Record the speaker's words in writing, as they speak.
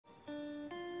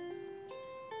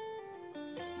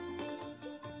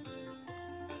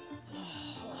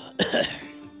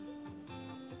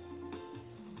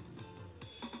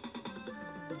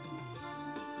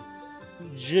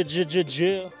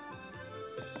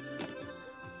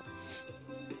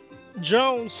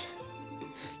Jones.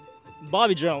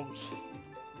 Bobby Jones.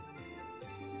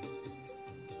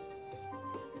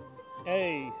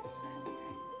 Hey.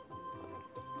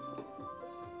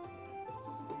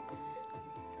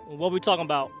 What we talking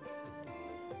about?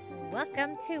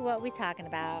 Welcome to What We Talking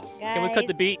About, guys. Can we cut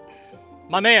the beat?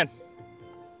 My man.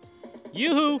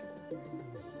 Yoo-hoo.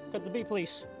 Cut the beat,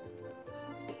 please.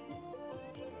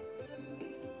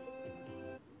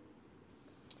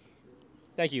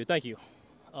 Thank you.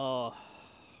 What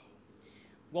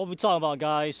we talking about,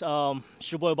 guys?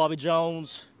 It's your boy Bobby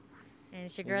Jones. And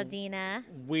it's your girl Dina.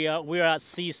 We're at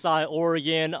Seaside,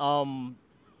 Oregon.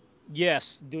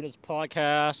 Yes, doing this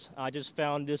podcast. I just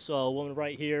found this woman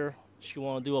right here. She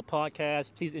want to do a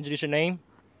podcast. Please introduce your name.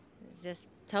 Just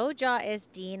told y'all it's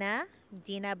Dina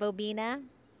Bobina.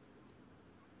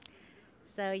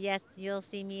 So yes, you'll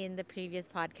see me in the previous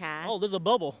podcast. Oh, there's a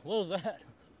bubble. What was that?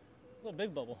 A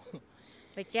big bubble.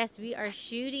 But yes, we are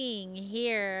shooting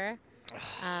here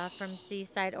from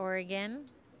Seaside, Oregon.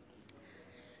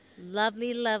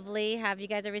 Lovely, lovely. Have you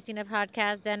guys ever seen a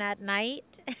podcast done at night?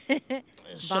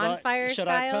 Bonfire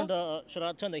style. Should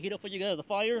I turn the heat up for you guys? The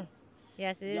fire?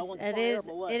 Yes,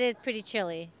 it is pretty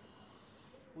chilly.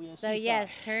 So yes,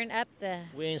 turn up the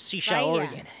We're in Seaside, fire.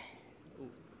 Oregon.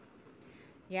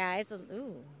 Yeah, it's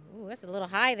that's a little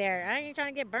high there. I ain't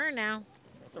trying to get burned now.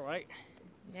 That's all right.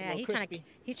 Yeah, he's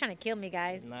trying to kill me,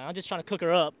 guys. Nah, I'm just trying to cook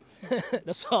her up.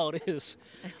 That's all it is.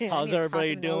 How's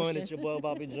everybody doing? It's your boy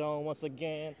Bobby Jones once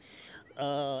again.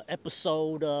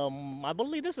 Episode, I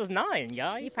believe this is 9,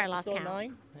 guys. You probably lost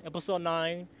count. Episode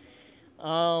 9.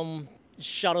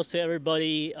 Shout outs to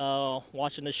everybody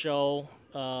watching the show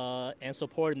and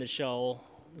supporting the show.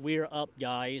 We're up,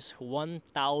 guys.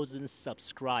 1,000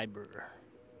 subscriber.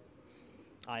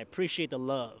 I appreciate the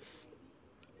love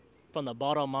from the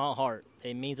bottom of my heart.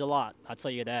 It means a lot, I'll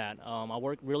tell you that. I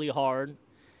work really hard,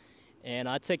 and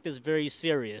I take this very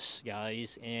serious,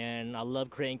 guys, and I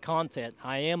love creating content.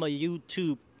 I am a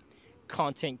YouTube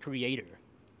content creator.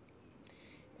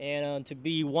 And to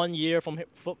be 1 year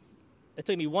it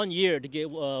took me 1 year to get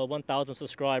 1,000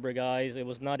 subscribers, guys. It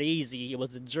was not easy. It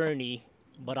was a journey,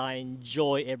 but I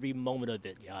enjoy every moment of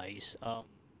it, guys.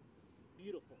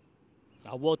 Beautiful.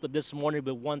 I woke up this morning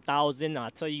with 1,000. I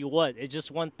tell you what, it's just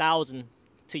 1,000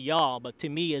 to y'all, but to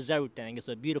me, it's everything. It's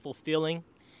a beautiful feeling,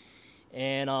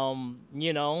 and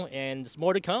and it's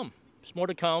more to come. There's more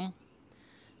to come.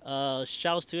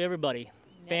 Shouts to everybody,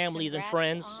 families and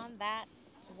friends. On that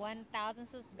 1,000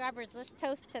 subscribers, let's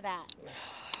toast to that.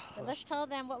 So let's tell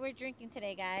them what we're drinking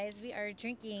today, guys. We are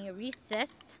drinking Recess.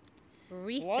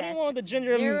 Well, I don't want the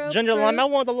ginger lime. I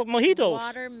want the mojitos.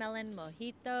 Watermelon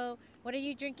mojito. What are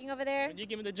you drinking over there? You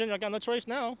give me the ginger. I got no choice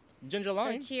now. Ginger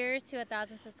lime. So cheers to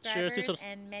 1,000 subscribers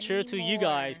and many cheers to more. you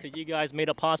guys, because you guys made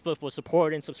it possible for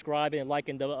supporting, subscribing, and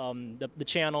liking the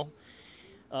channel.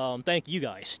 Thank you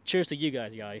guys. Cheers to you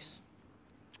guys.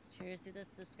 Cheers to the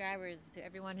subscribers, to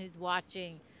everyone who's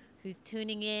watching, who's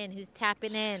tuning in, who's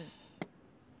tapping in.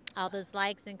 All those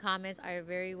likes and comments are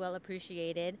very well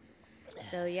appreciated.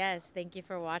 So yes, thank you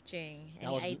for watching.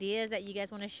 Any ideas that you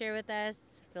guys want to share with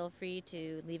us, feel free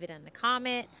to leave it in the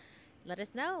comment. Let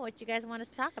us know what you guys want us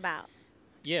to talk about.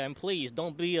 Yeah, and please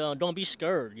don't be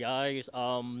scared, guys.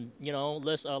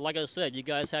 Let's like I said, you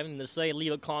guys having to say,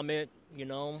 leave a comment.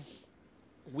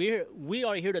 We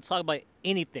are here to talk about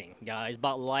anything, guys,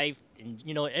 about life and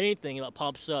anything that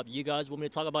pops up. You guys want me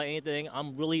to talk about anything?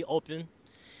 I'm really open.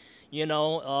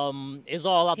 It's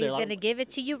all out there. He's gonna give it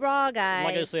to you raw, guys.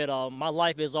 Like I said, my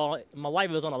life is on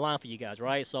the line for you guys,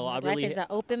 right? So life is an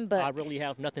open book. I really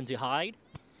have nothing to hide.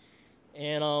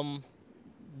 And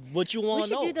what you want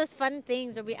to know? We should do those fun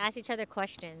things where we ask each other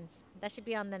questions. That should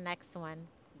be on the next one.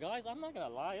 Guys, I'm not gonna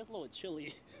lie, it's a little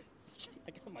chilly.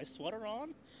 I got my sweater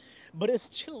on, but it's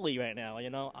chilly right now.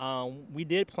 We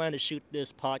did plan to shoot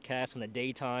this podcast in the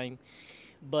daytime.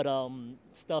 But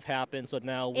stuff happened, so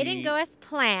now it didn't go as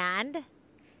planned,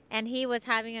 and he was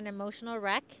having an emotional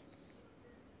wreck.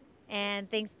 And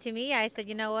thanks to me, I said,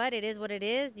 you know what? It is what it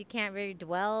is. You can't really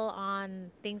dwell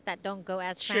on things that don't go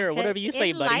as planned. Sure, whatever you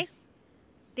say, buddy. In life,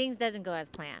 things doesn't go as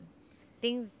planned.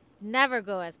 Things never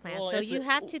go as planned. Well, so you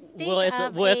have to think it's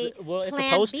plan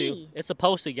supposed B. to. It's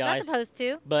supposed to, guys. It's not supposed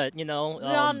to. But we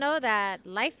all know that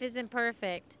life isn't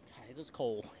perfect. It's just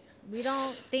cold.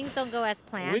 Things don't go as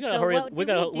planned. We gotta hurry.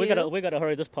 We gotta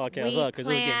hurry this podcast up because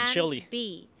it's getting chilly.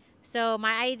 B. So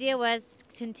my idea was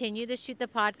continue to shoot the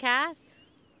podcast.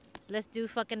 Let's do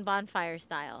fucking bonfire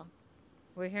style.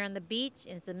 We're here on the beach.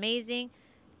 It's amazing.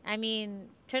 I mean,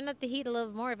 turn up the heat a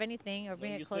little more, if anything, or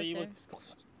bring Then it you say you closer.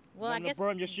 was Well, I wanting to guess.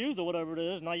 burn your shoes or whatever it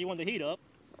is. Now you want the heat up.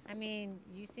 I mean,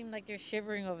 you seem like you're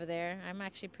shivering over there. I'm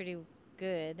actually pretty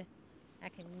good. I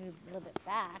can move a little bit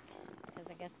back because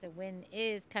I guess the wind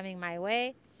is coming my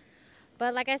way.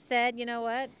 But like I said, you know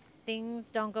what?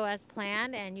 Things don't go as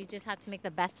planned, and you just have to make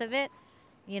the best of it.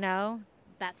 You know,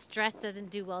 that stress doesn't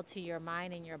do well to your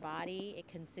mind and your body. It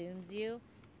consumes you,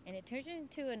 and it turns you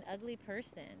into an ugly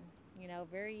person. You know,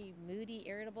 very moody,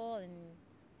 irritable, and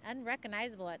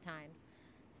unrecognizable at times.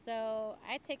 So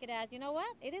I take it as, you know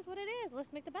what? It is what it is.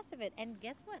 Let's make the best of it. And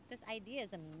guess what? This idea is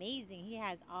amazing. He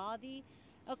has all the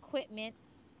equipment,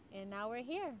 and now we're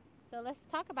here. So let's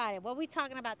talk about it. What are we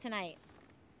talking about tonight?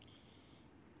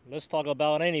 Let's talk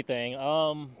about anything.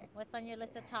 What's on your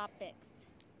list of topics?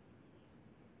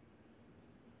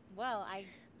 Well,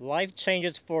 Life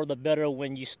changes for the better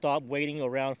when you stop waiting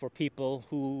around for people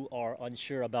who are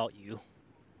unsure about you.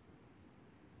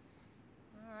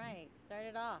 all right, start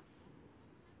it off.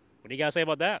 What do you guys say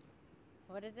about that?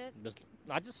 What is it?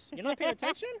 You're not paying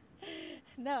attention?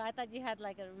 No, I thought you had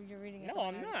like you're reading. No,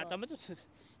 I'm not.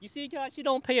 You see, guys, you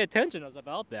don't pay attention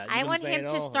about that. I want him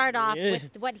to start off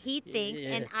with what he thinks, yeah,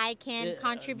 and I can yeah,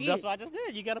 contribute. That's what I just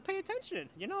did. You got to pay attention.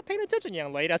 You're not paying attention,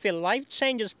 young lady. I said life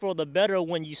changes for the better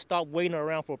when you stop waiting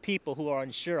around for people who are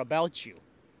unsure about you.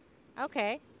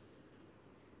 Okay.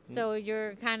 So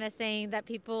you're kind of saying that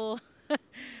people,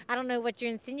 I don't know what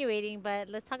you're insinuating, but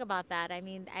let's talk about that. I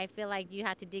mean, I feel like you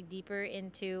have to dig deeper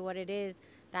into what it is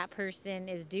that person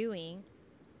is doing,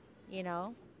 you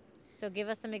know? So give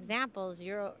us some examples.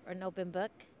 You're an open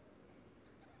book.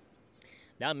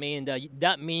 That mean,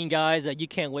 guys, that you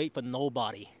can't wait for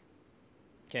nobody.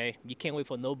 Okay, you can't wait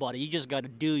for nobody. You just got to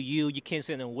do you. You can't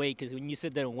sit there and wait, because when you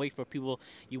sit there and wait for people,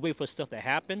 you wait for stuff to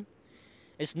happen.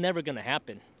 It's never gonna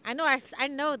happen. I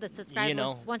know the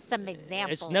subscribers want some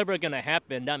examples. It's never gonna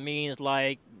happen. That means,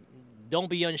 like, don't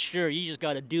be unsure. You just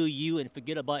gotta do you and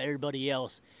forget about everybody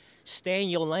else. Stay in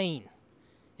your lane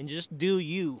and just do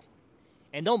you.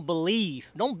 And don't believe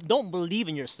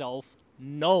in yourself.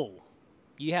 No.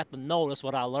 You have to know. That's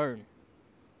what I learned.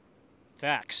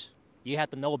 Facts. You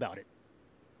have to know about it.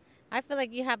 I feel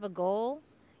like you have a goal.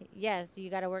 Yes, you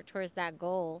got to work towards that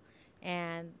goal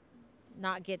and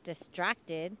not get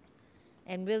distracted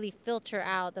and really filter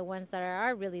out the ones that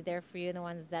are really there for you and the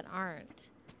ones that aren't.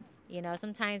 You know,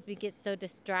 sometimes we get so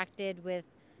distracted with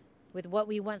what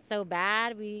we want so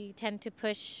bad, we tend to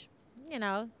push,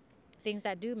 things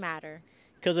that do matter.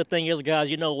 Because the thing is, guys,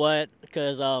 you know what?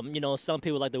 Because, some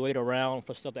people like to wait around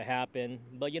for stuff to happen.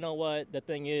 But you know what? The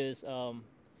thing is,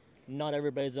 not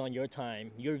everybody's on your time.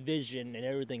 Your vision and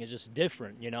everything is just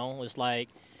different, It's like,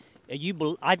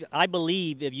 I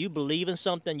believe if you believe in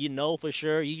something, for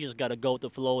sure, you just got to go with the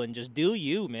flow and just do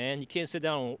you, man. You can't sit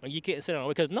down.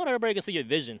 Because not everybody can see your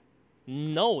vision.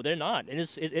 No, they're not. And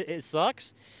it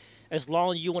sucks. As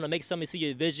long as you want to make somebody see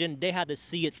your vision, they have to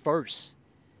see it first.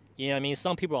 You know what I mean?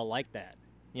 Some people are like that.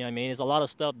 You know what I mean? There's a lot of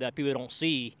stuff that people don't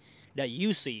see that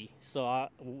you see. So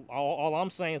all I'm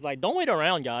saying is, like, don't wait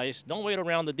around, guys. Don't wait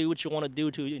around to do what you want to do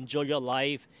to enjoy your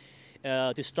life,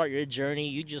 to start your journey.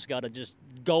 You just got to just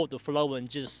go with the flow and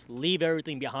just leave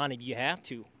everything behind if you have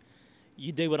to.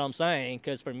 You dig what I'm saying?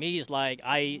 Because for me, it's like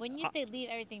When you say leave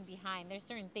everything behind, there's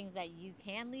certain things that you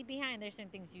can leave behind. There's certain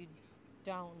things you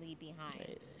don't leave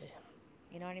behind.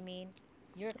 You know what I mean?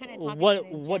 You're kind of talking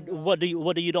what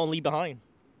do you don't leave behind?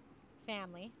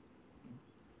 Family.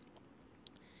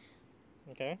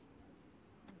 Okay.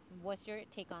 What's your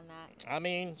take on that? I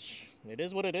mean, it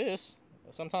is what it is.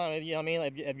 Sometimes,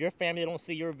 if your family don't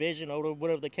see your vision or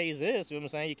whatever the case is, you know what I'm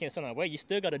saying? You can't send them away. You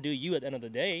still got to do you at the end of the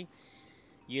day,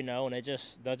 and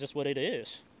that's just what it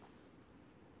is.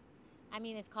 I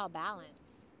mean, it's called balance.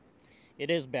 It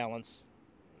is balance.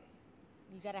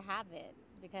 You got to have it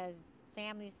because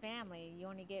family's family. You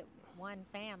only get one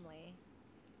family.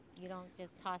 You don't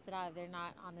just toss it out if they're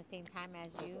not on the same time as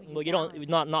you. Well, you don't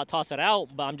not toss it out,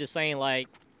 but I'm just saying like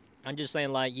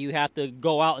you have to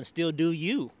go out and still do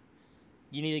you.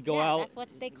 You need to go out. That's what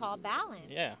they call balance.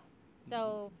 Yeah.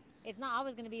 So it's not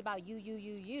always going to be about you.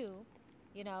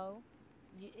 You know,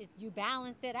 you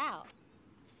balance it out.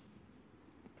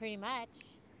 Pretty much.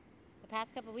 The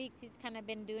past couple of weeks, he's kind of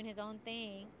been doing his own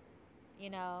thing,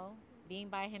 being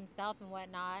by himself and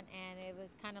whatnot, and it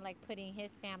was kind of like putting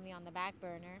his family on the back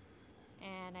burner,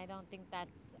 and I don't think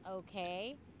that's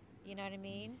okay. You know what I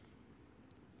mean?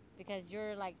 Because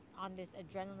you're like on this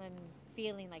adrenaline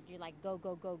feeling, like you're like go,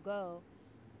 go, go, go,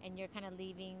 and you're kind of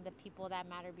leaving the people that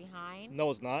matter behind.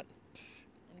 No, it's not.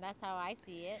 And that's how I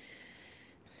see it.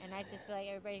 And I just feel like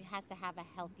everybody has to have a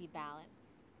healthy balance.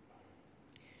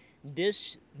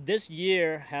 This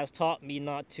year has taught me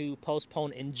not to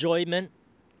postpone enjoyment.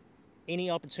 Any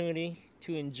opportunity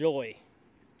to enjoy,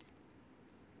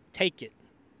 take it.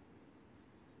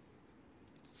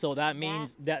 So that That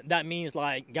means that means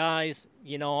like, guys,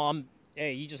 I'm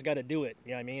hey, you just got to do it.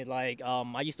 You know what I mean? Like,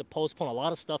 I used to postpone a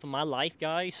lot of stuff in my life,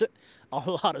 guys. A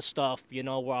lot of stuff,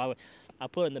 where I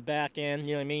put it in the back end.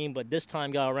 You know what I mean? But this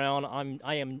time got around,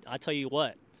 I tell you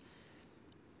what,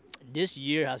 this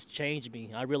year has changed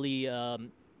me. I really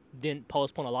didn't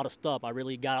postpone a lot of stuff. I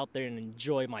really got out there and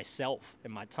enjoyed myself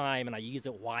and my time, and I used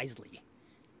it wisely,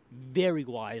 very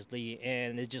wisely.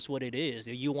 And it's just what it is.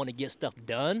 If you want to get stuff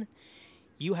done,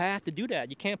 you have to do that.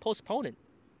 You can't postpone it.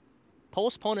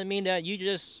 Postpone it mean that you're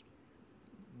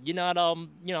not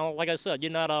like I said,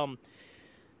 you're not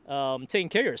taking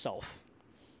care of yourself.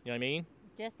 You know what I mean?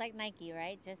 just like Nike,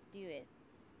 right? Just do it.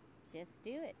 Just do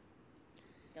it.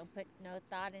 Don't put no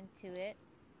thought into it.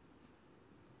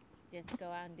 Just go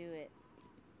out and do it.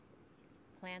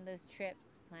 Plan those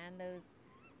trips. Plan those,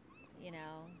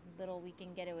 little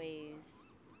weekend getaways.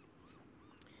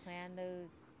 Plan those.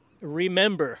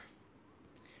 Remember,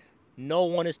 no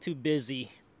one is too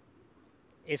busy.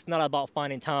 It's not about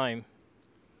finding time.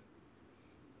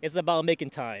 It's about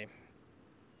making time.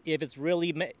 If it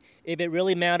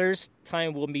really matters,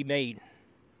 time will be made.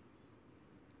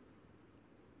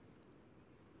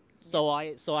 So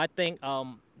I think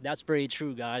that's very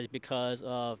true, guys. Because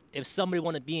if somebody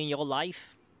want to be in your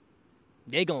life,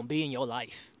 they're gonna be in your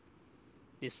life.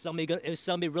 If somebody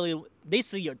really, they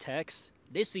see your texts,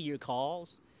 they see your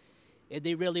calls. If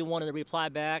they really wanted to reply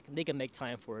back, they can make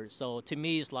time for it. So to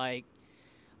me, it's like,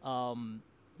 you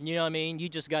know what I mean? You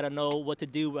just got to know what to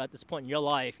do at this point in your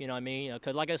life, you know what I mean?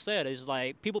 Because like I said, it's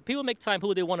like people make time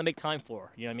who they want to make time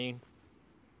for, you know what I mean?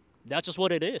 That's just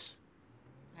what it is.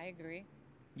 I agree.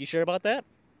 You sure about that?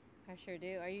 I sure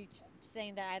do. Are you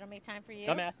saying that I don't make time for you?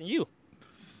 I'm asking you.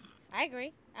 I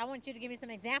agree. I want you to give me some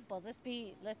examples. Let's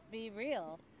be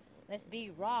real. Let's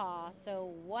be raw.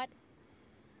 So what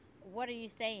are you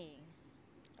saying?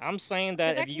 I'm saying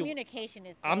that if communication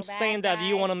is so I'm bad, saying that if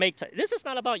you want to make time. This is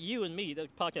not about you and me, the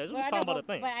podcast. This is talking about a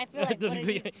thing. But I feel like what are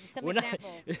these, some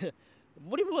examples?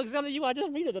 What do you example you? I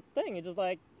just read the thing. It's just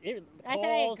like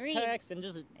calls, texts, and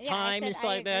just time and stuff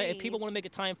like that. If people want to make a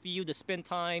time for you to spend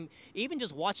time, even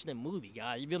just watching a movie,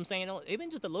 guys, you know what I'm saying?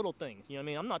 Even just the little things, you know what I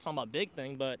mean? I'm not talking about big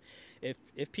things, but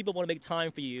if people want to make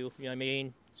time for you, you know what I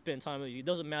mean? Spend time with you. It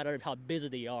doesn't matter how busy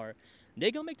they are.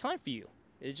 They're going to make time for you.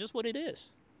 It's just what it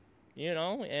is,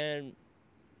 and,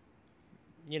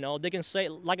 they can say,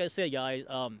 like I said, guys,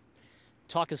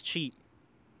 talk is cheap.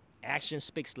 Action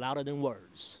speaks louder than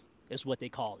words. Is what they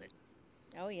call it.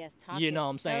 Oh yes, talk. You know what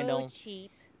I'm saying? So cheap.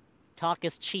 Talk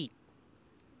is cheap.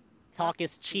 Talk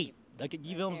is cheap. Like,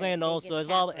 you know what I'm saying? Though, so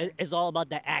it's all about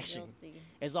that action.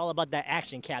 It's all about that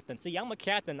action, Captain. See, I'm a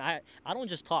captain. I don't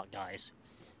just talk, guys.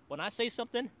 When I say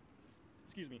something,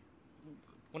 excuse me.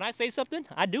 When I say something,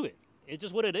 I do it. It's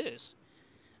just what it is.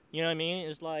 You know what I mean?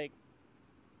 It's like,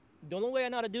 the only way I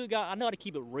know how to do it, I know how to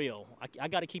keep it real. I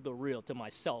got to keep it real to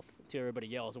myself, to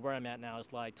everybody else. Where I'm at now,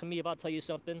 it's like, to me, if I tell you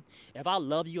something, if I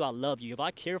love you, I love you. If I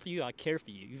care for you, I care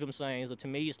for you. You know what I'm saying? So to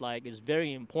me, it's like, it's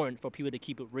very important for people to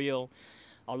keep it real.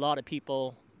 A lot of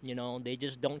people, they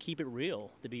just don't keep it real,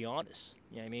 to be honest.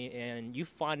 You know what I mean? And you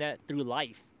find that through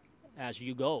life as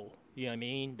you go. You know what I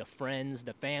mean? The friends,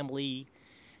 the family,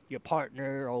 your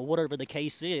partner, or whatever the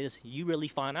case is, you really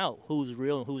find out who's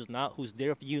real and who's not, who's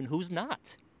there for you and who's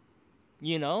not.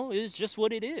 It's just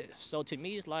what it is. So to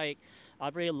me, it's like,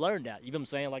 I've already learned that. You know what I'm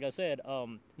saying? Like I said,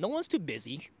 no one's too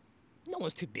busy. No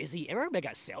one's too busy. Everybody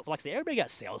got everybody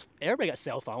got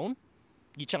cell phone.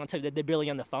 You trying to tell me that they're barely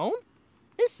on the phone?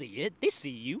 They see it. They see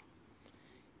you.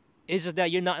 It's just that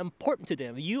you're not important to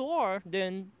them. If you are,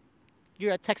 then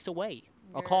you're a text away,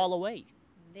 a call away.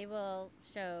 They will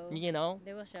show.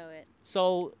 They will show it.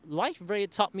 So life really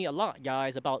taught me a lot,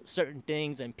 guys, about certain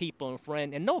things and people and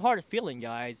friends. And no hard feeling,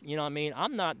 guys. You know what I mean?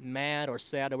 I'm not mad or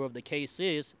sad or whatever the case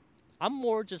is. I'm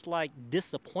more just like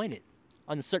disappointed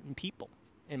on certain people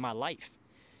in my life.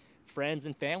 Friends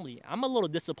and family. I'm a little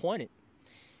disappointed.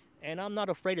 And I'm not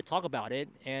afraid to talk about it.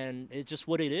 And it's just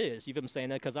what it is. You know what I'm saying?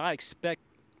 Because I expect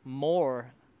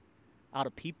more out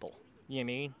of people. You know what I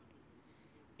mean?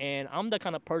 And I'm the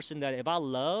kind of person that if I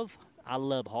love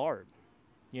hard.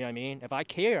 You know what I mean? If I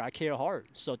care hard.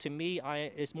 So to me,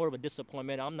 it's more of a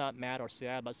disappointment. I'm not mad or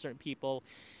sad about certain people.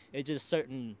 It's just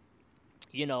certain,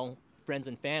 friends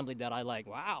and family that I like,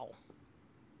 wow.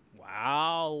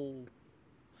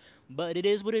 But it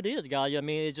is what it is, guys. I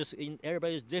mean, it's just,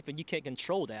 everybody's different. You can't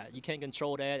control that.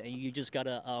 And you just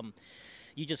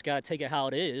gotta take it how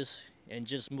it is. and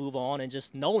just move on and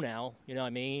just know now. You know what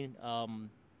I mean?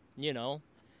 You know,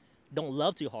 don't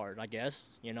love too hard, I guess.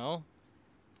 You know,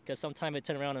 because sometimes it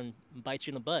turn around and bites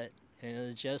you in the butt, and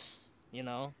it's just, you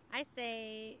know. I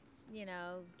say, you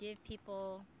know, give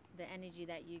people the energy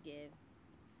that you give.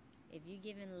 If you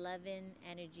give in loving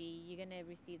energy, you're gonna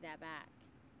receive that back.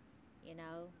 You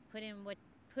know, put in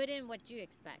what you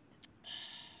expect.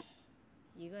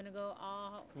 You're gonna go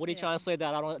all. What are you know, trying to say,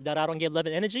 that I don't give love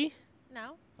and energy?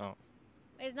 No. Oh.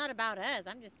 It's not about us.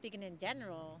 I'm just speaking in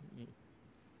general.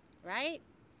 Right?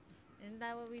 Isn't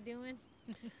that what we're doing?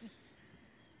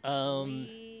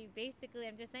 We basically,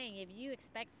 I'm just saying, if you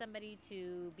expect somebody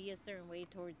to be a certain way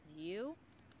towards you,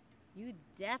 you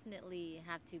definitely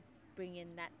have to bring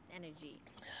in that energy.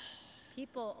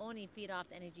 People only feed off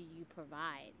the energy you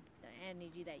provide, the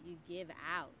energy that you give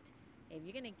out. If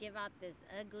you're gonna give out this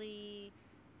ugly,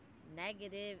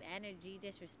 negative energy,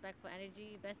 disrespectful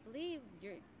energy, best believe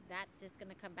that's just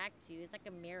gonna come back to you. It's like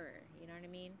a mirror, you know what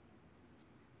I mean?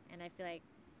 And I feel like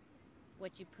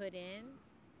what you put in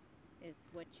is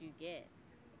what you get.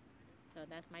 So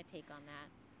that's my take on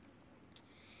that.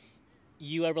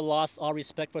 You ever lost all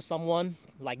respect for someone?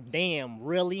 Like, damn,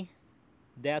 really?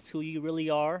 That's who you really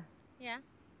are? Yeah,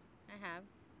 I have.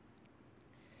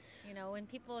 You know, when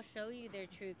people show you their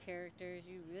true characters,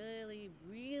 you really,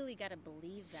 really got to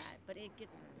believe that. But it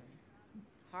gets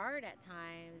hard at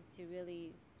times to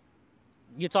really.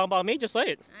 You talking about me? Just say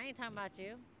it. I ain't talking about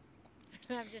you.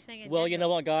 I'm just saying. Well, you know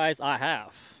what, guys? I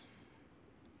have.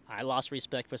 I lost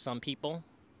respect for some people.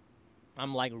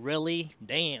 I'm like, really?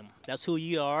 Damn, that's who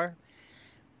you are?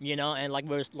 You know, and like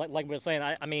we're saying,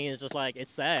 I mean, it's just like,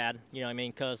 it's sad, you know what I mean?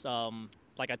 Because,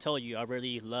 like I told you, I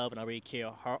really love and I really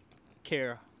care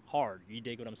hard. You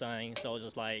dig what I'm saying? So it's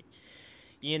just like,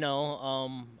 you know,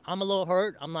 I'm a little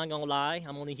hurt. I'm not gonna lie.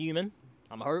 I'm only human.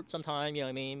 I'm hurt sometimes, you know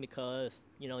what I mean? Because,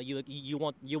 you know, you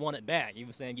want it back. You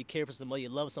were saying you care for somebody, you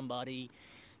love somebody,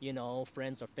 you know,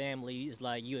 friends or family. It's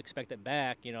like you expect it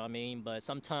back, you know what I mean? But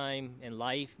sometime in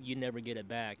life, you never get it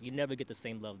back. You never get the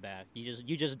same love back.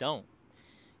 You just don't.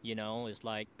 You know, it's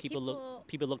like people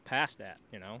look past that,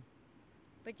 you know.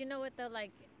 But you know what though,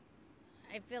 like,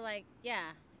 I feel like,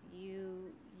 yeah,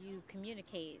 you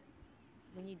communicate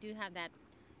when you do have that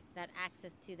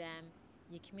access to them.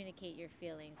 You communicate your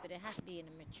feelings, but it has to be in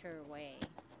a mature way.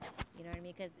 You know what I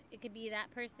mean? Because it could be that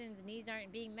person's needs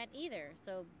aren't being met either,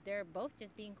 so they're both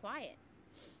just being quiet.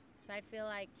 So I feel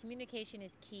like communication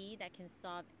is key. That can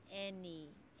solve any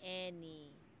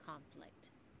conflict.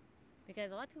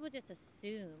 Because a lot of people just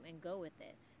assume and go with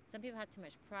it. Some people have too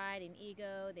much pride and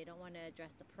ego. They don't want to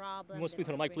address the problem. You want to speak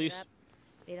to the mic, please?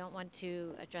 They don't want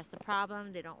to address the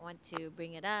problem. They don't want to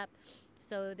bring it up.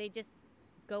 So they just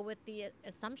go with the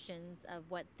assumptions of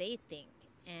what they think.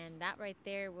 And that right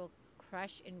there will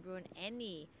crush and ruin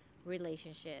any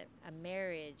relationship, a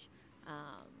marriage,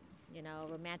 you know,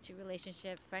 romantic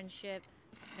relationship, friendship,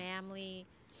 family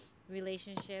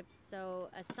relationships. So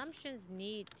assumptions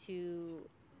need to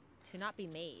not be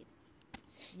made.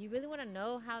 You really want to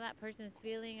know how that person's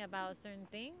feeling about a certain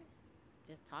thing?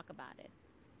 Just talk about it.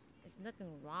 There's nothing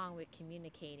wrong with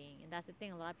communicating, and that's the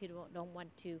thing. A lot of people don't want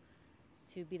to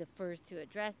be the first to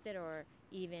address it or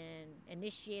even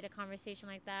initiate a conversation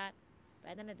like that.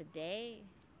 But at the end of the day,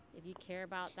 if you care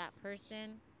about that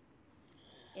person,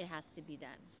 it has to be done.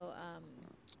 So,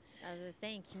 as I was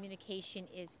saying, communication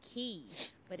is key.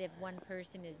 But if one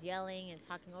person is yelling and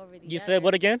talking over the other, you said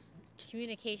what again?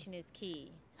 Communication is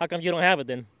key. How come you don't have it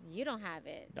then? You don't have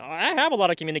it. No, I have a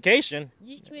lot of communication.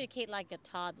 You communicate like a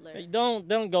toddler.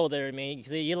 Don't go there, me.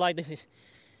 See, you like the,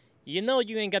 you know,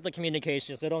 you ain't got the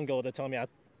communication, so don't go there. Tell me,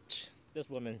 this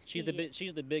woman, she's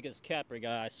the biggest capper,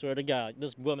 guy. I swear to God,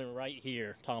 this woman right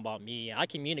here talking about me. I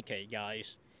communicate,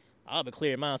 guys. I have a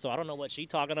clear mind, so I don't know what she's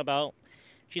talking about.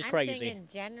 She's crazy. I'm saying in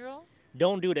general.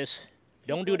 Don't do this.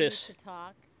 Don't do this. Need to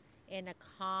talk in a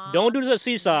calm. Don't do this at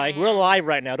Seaside. We're live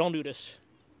right now. Don't do this.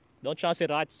 Don't try to say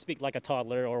that I speak like a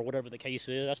toddler or whatever the case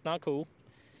is. That's not cool.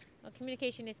 Well,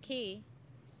 communication is key.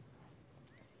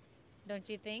 Don't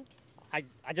you think? I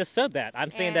just said that.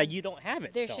 I'm saying that you don't have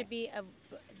it. There should be a.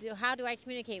 How do I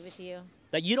communicate with you?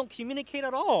 That you don't communicate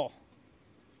at all.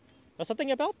 That's the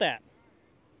thing about that.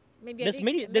 Maybe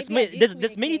this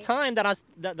many time that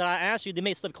I asked you to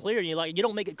make stuff clear, and you're like, you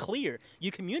don't make it clear.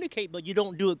 You communicate, but you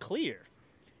don't do it clear.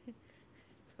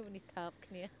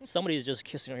 Somebody's just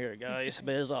kissing her here, guys,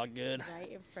 but it's all good.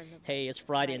 Right in front of hey, it's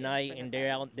Friday night, and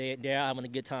they're out having a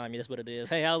good time. That's what it is.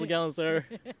 Hey, how's it going, sir?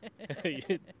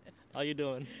 How you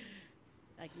doing?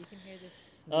 Like you can hear this.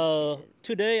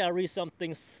 Today I read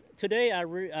something. Today I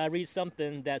read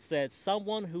something that said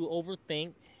someone who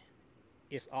overthink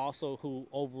is also who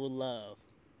overlove.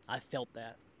 I felt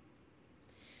that.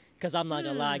 Because I'm not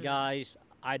gonna lie, guys,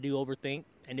 I do overthink,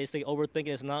 and they say overthinking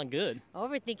is not good.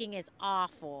 Overthinking is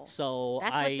awful. So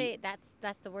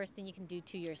That's the worst thing you can do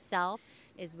to yourself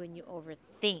is when you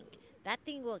overthink. That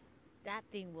thing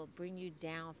will bring you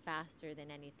down faster than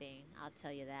anything. I'll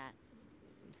tell you that.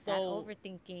 so That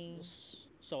overthinking.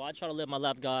 so I try to live my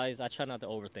life, guys. I try not to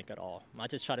overthink at all. I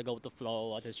just try to go with the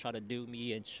flow. I just try to do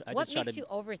me, and I What just try makes to. you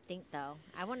overthink though?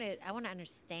 I want to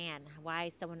understand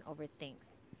why someone overthinks,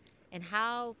 and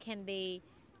how can they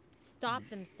stop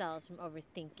themselves from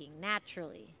overthinking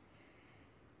naturally.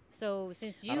 So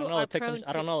since I you don't know. are Take some. prone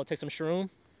I don't to, know. Take some shroom.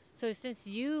 so since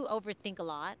you overthink a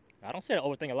lot, I don't say I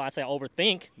overthink a lot. I say I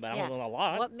overthink, but I yeah, don't know a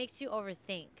lot. what makes you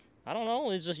overthink? I don't know.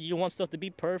 It's just you want stuff to be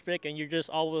perfect, and you're just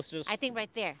always just I think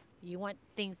right there, you want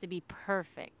things to be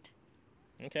perfect.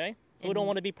 okay. Who And- don't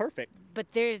want to be perfect?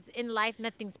 But there's in life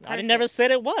nothing's perfect. I never said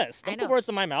it was. I Don't put know. words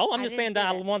in my mouth. I'm I just didn't saying say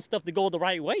that I that. want stuff to go the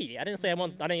right way. I didn't say I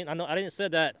want. I didn't. I know. I didn't say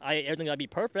that everything gotta be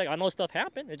perfect. I know stuff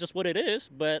happen. It's just what it is.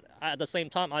 But at the same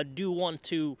time, I do want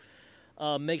to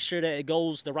make sure that it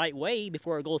goes the right way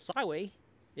before it goes sideways.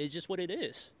 It's just what it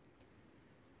is.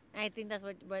 I think that's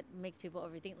what makes people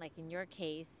overthink. Like in your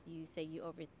case, you say you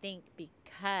overthink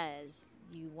because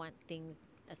you want things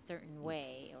a certain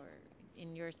way, or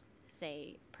in your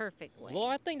say perfect way. Well,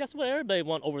 I think that's what everybody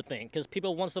want overthink because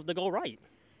people want stuff to go right.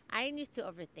 I used to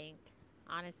overthink.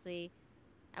 Honestly,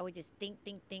 I would just think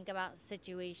about a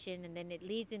situation, and then it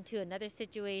leads into another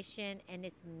situation, and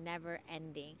it's never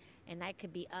ending. And I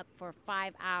could be up for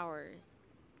 5 hours,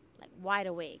 like wide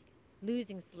awake,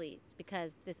 losing sleep,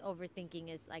 because this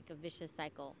overthinking is like a vicious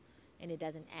cycle, and it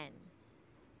doesn't end.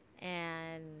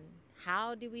 And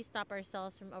how do we stop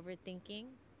ourselves from overthinking?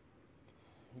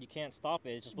 You can't stop it.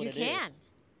 It's just what You it is. can.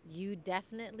 You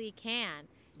definitely can.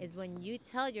 Is when you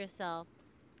tell yourself,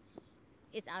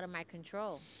 it's out of my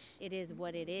control. It is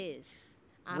what it is.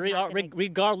 I'm not gonna-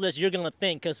 Regardless, you're gonna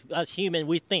think because as human,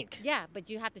 we think. yeah, but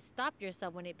you have to stop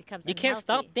yourself when it becomes You can't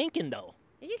stop unhealthy. thinking though.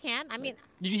 You can. I mean,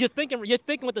 You're thinking. You're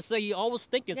thinking what to say. You're always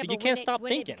thinking, yeah, so but you can't when stop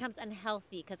when thinking. it becomes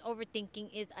unhealthy, because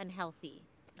overthinking is unhealthy.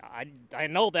 I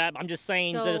know that. I'm just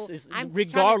saying, So, just I'm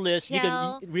regardless, trying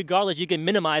to you can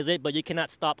minimize it, but you cannot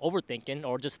stop overthinking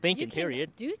or just thinking. You can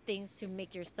Period. do things to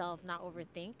make yourself not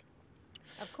overthink.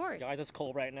 Of course. Guys, it's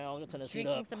cold right now. I'm turn this heat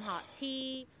Drinking up. some hot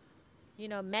tea,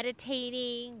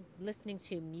 meditating, listening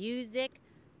to music.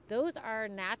 Those are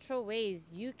natural ways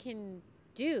you can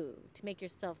do to make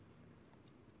yourself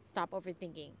stop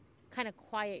overthinking. Kind of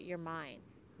quiet your mind.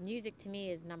 Music to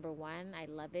me is number one. I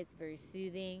love it. It's very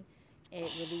soothing. It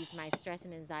relieves my stress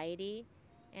and anxiety.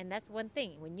 And that's one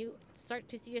thing. When you start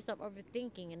to see yourself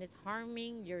overthinking and it's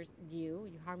harming you're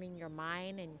harming your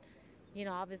mind, and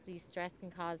obviously stress can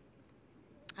cause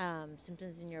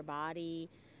symptoms in your body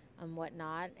and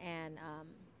whatnot. And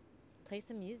play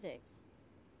some music.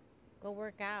 Go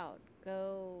work out.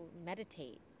 Go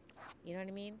meditate. You know what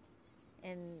I mean?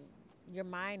 And your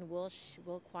mind will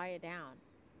quiet down.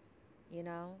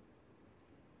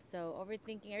 So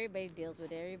overthinking, everybody deals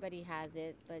with it. Everybody has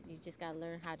it, but you just gotta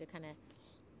learn how to kind of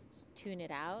tune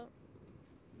it out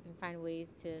and find ways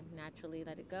to naturally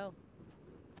let it go.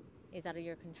 It's out of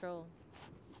your control.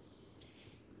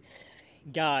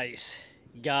 Guys,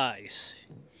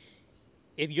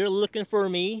 if you're looking for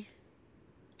me,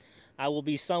 I will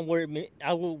be somewhere.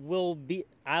 I will be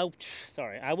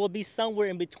somewhere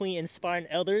in between, inspiring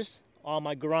others on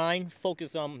my grind,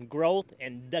 focus on growth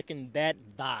and ducking bad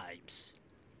vibes.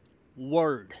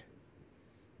 Word.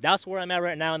 That's where I'm at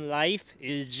right now in life.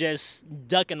 Is just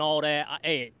ducking all that.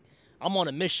 Hey, I'm on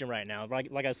a mission right now.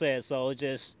 Like I said, so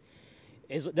that's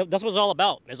what it's all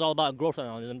about. It's all about growth.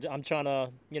 I'm trying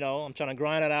to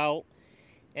grind it out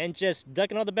and just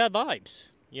ducking all the bad vibes.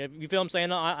 You feel what I'm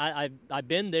saying? I've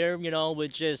been there,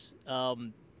 with just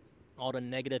all the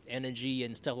negative energy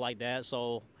and stuff like that.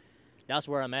 So that's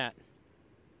where I'm at.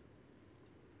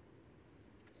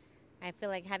 I feel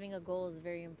like having a goal is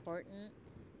very important,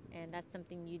 and that's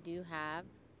something you do have,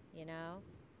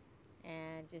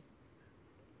 and just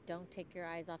don't take your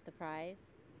eyes off the prize.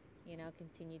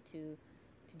 Continue to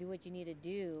do what you need to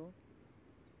do,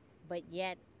 but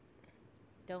yet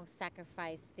don't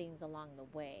sacrifice things along the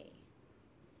way.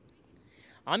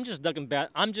 I'm just ducking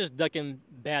bad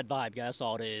vibe, guys. That's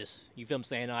all it is. You feel what I'm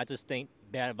saying? I just think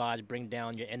bad vibes bring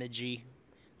down your energy,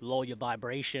 lower your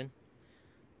vibration.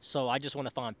 So I just want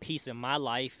to find peace in my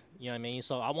life. You know what I mean?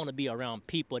 So I want to be around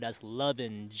people that's loving,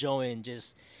 enjoying,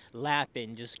 just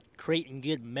laughing, just creating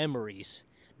good memories.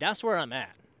 That's where I'm at.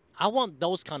 I want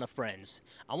those kind of friends.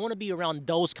 I want to be around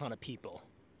those kind of people.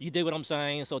 You dig what I'm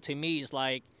saying? So to me, it's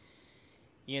like,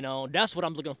 that's what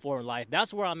I'm looking for in life.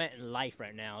 That's where I'm at in life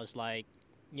right now. It's like,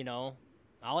 you know,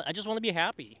 I just want to be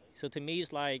happy. So to me,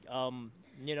 it's like, you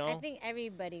I know, think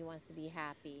everybody wants to be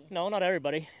happy. no, not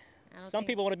everybody. I don't Some think,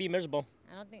 people want to be miserable.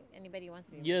 I don't think anybody wants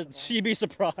to be You, miserable. you'd be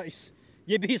surprised.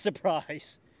 You'd be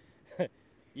surprised.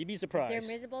 You'd be But surprised. they're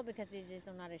miserable because they just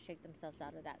don't know how to shake themselves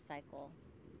out of that cycle.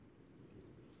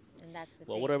 And that's the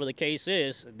Well, thing. whatever the case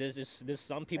is, this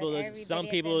some people everybody at some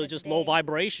the people end are of the just low day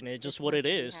vibration. It's just just what it wants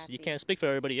to be is. You happy. can't speak for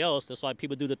everybody else. That's why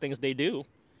people do the things they do.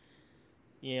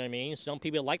 You know what I mean? Some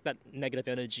people like that negative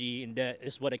energy, and that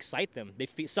is what excites them.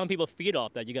 Some people feed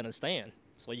off that. You gotta understand.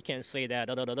 So you can't say that.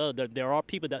 There are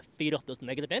people that feed off this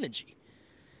negative energy.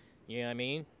 You know what I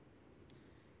mean?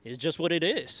 It's just what it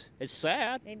is. It's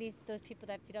sad. Maybe those people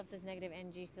that feed off this negative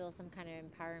energy feel some kind of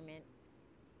empowerment.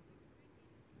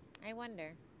 I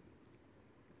wonder.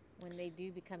 When they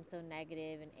do become so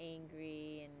negative and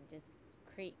angry and just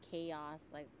create chaos,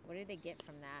 like, what do they get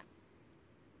from that?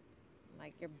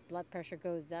 Like, your blood pressure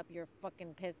goes up, you're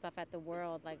fucking pissed off at the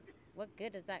world. Like, what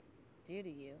good does that do to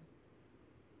you?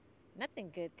 Nothing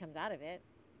good comes out of it.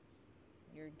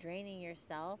 You're draining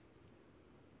yourself,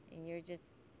 and you're just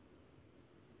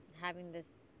having this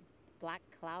black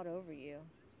cloud over you,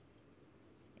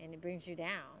 and it brings you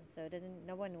down. So it doesn't.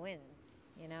 No one wins.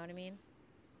 You know what I mean?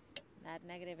 That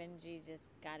negative energy just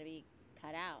got to be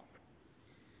cut out.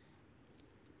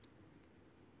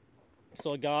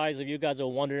 So guys, if you guys are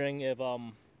wondering if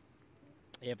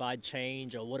I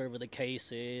change or whatever the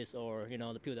case is, or you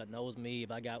know the people that knows me,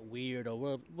 if I got weird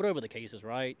or whatever the case is,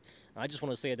 right? I just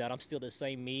want to say that I'm still the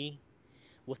same me,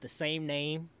 with the same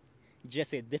name,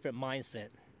 just a different mindset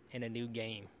in a new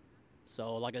game.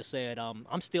 So like I said,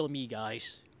 I'm still me,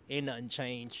 guys. Ain't nothing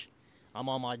changed. I'm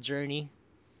on my journey.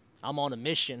 I'm on a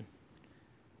mission.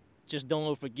 Just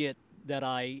don't forget that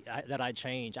I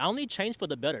change. I only change for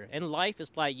the better. In life,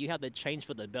 it's like you have to change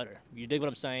for the better. You dig what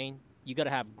I'm saying? You gotta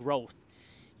have growth.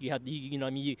 You have you know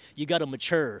what I mean, you gotta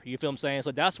mature. You feel what I'm saying?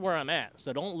 So that's where I'm at.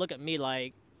 So don't look at me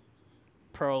like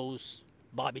Pros,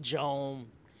 Bobby Jones,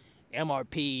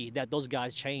 MRP, that those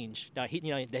guys changed. That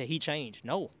he changed.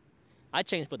 No, I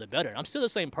changed for the better. I'm still the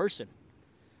same person.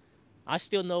 I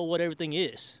still know what everything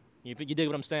is. You dig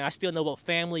what I'm saying? I still know what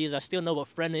family is. I still know what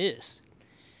friend is.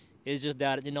 It's just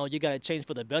that you gotta change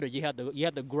for the better. You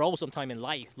have to grow sometime in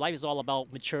life. Life is all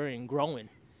about maturing and growing.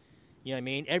 You know what I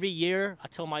mean? Every year I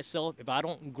tell myself, if I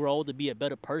don't grow to be a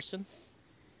better person,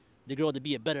 to grow to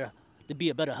be a better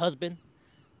husband,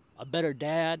 a better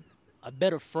dad, a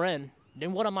better friend,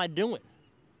 then what am I doing?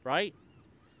 Right?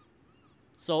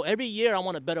 So every year I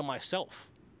want to better myself.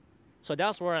 So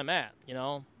that's where I'm at,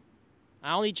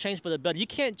 I only change for the better. You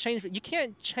can't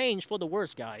change for the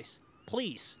worse, guys.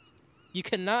 Please. You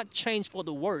cannot change for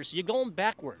the worse. You're going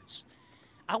backwards.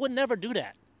 I would never do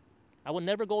that. I would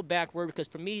never go backward, because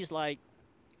for me, it's like,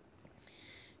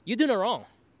 you're doing it wrong.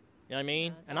 You know what I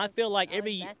mean? And I feel like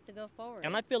best to go forward.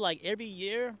 And I feel like every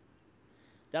year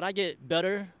that I get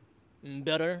better and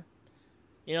better,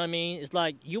 you know what I mean? It's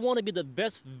like you want to be the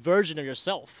best version of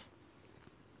yourself.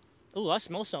 Ooh, I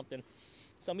smell something.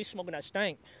 Somebody smoking that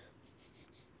stank.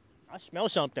 I smell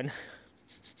something.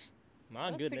 My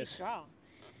goodness. Pretty strong.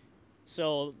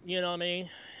 So, you know what I mean?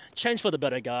 Change for the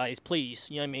better, guys, please.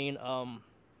 You know what I mean?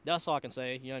 That's all I can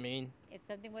say, you know what I mean? If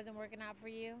something wasn't working out for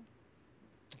you,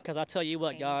 because I tell you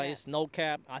what, change guys, up. no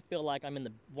cap, I feel like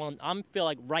feel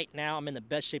like right now I'm in the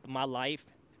best shape of my life,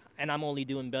 and I'm only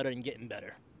doing better and getting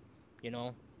better,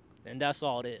 and that's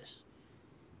all it is.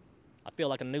 I feel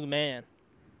like a new man,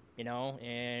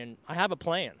 and I have a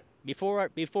plan. Before,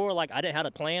 like, I didn't have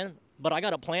a plan, but I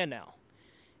got a plan now,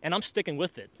 and I'm sticking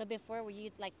with it. So before, where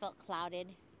you like felt clouded,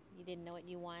 you didn't know what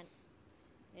you want,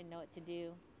 didn't know what to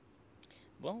do.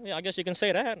 Well, yeah, I guess you can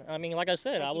say that. I mean, like I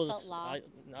said, Like I you was felt lost?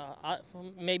 I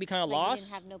maybe kind of Like lost. You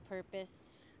didn't have no purpose.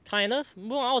 Kind of.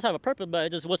 Well, I always have a purpose, but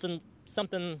it just wasn't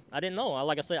something I didn't know.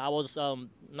 Like I said, I was like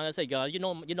I say, guys, you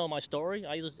know my story.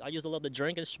 I used to love to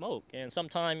drink and smoke, and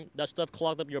sometimes that stuff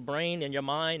clogged up your brain and your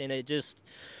mind, and it just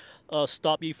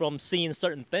stopped you from seeing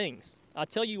certain things. I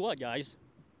tell you what, guys,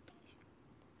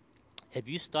 if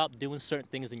you stop doing certain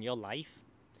things in your life,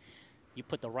 you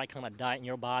put the right kind of diet in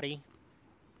your body,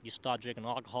 you start drinking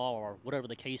alcohol or whatever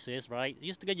the case is, right?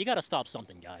 You got to stop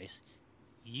something, guys.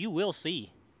 You will see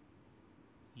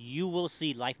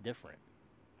life different.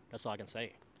 That's all I can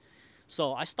say.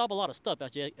 So I stop a lot of stuff,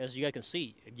 as you guys can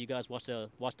see, if you guys watch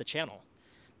the channel,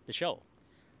 the show.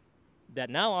 That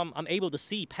now I'm able to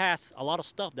see past a lot of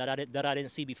stuff that I didn't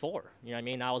see before. You know what I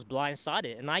mean? I was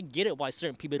blindsided, and I get it why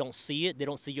certain people don't see it. They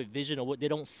don't see your vision, or what they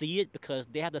don't see it because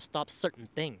they have to stop certain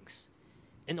things.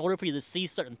 In order for you to see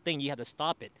certain things, you have to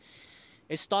stop it.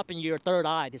 It's stopping your third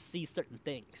eye to see certain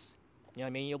things. You know what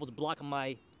I mean? It was blocking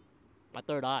my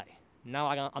third eye.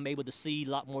 Now I'm able to see a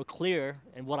lot more clear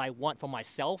in what I want for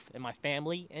myself and my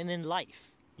family and in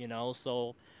life, you know.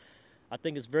 So I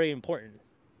think it's very important.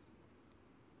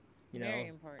 You know, Very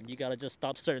important. you gotta just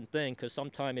stop certain things because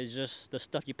sometimes it's just the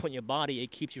stuff you put in your body.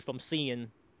 It keeps you from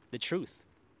seeing the truth.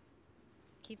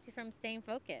 Keeps you from staying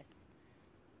focused.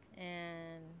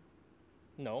 And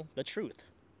No, the truth.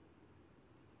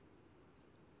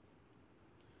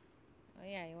 oh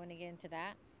yeah, you want to get into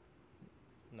that?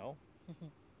 No.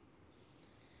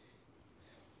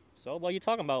 So what are you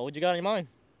talking about? What you got in your mind?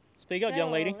 Speak up,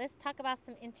 young lady. Let's talk about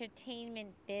some entertainment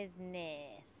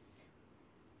business.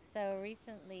 So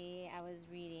recently I was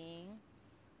reading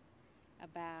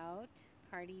about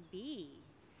Cardi B.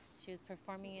 She was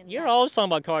performing in You're that- always talking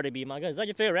about Cardi B, my God. Is that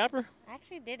your favorite rapper? I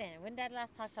actually didn't. When did I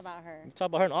last talk about her? You talk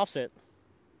about her and Offset.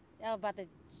 Oh, about the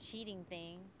cheating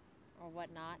thing or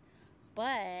whatnot.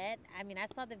 But I mean, I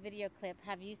saw the video clip.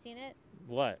 Have you seen it?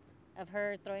 What? Of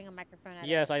her throwing a microphone at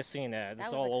Yes, her? I seen that. That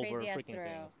It's was all a over a crazy-ass freaking throw.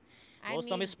 thing. I Will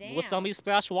mean, somebody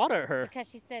splash water at her? because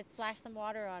she said, "Splash some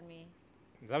water on me."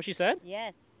 Is that what she said?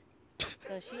 Yes.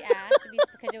 So she asked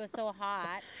because it was so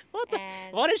hot. What the?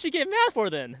 And Why did she get mad for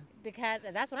then? because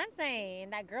that's what I'm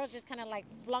saying. That girl just kind of like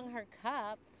flung her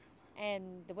cup,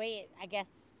 and the way it, I guess,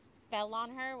 fell on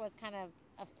her was kind of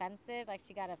offensive. Like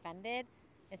she got offended.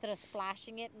 Instead of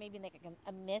splashing it, maybe like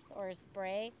a miss or a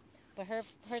spray, but her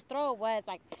throw was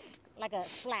like a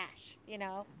splash, you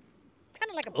know, kind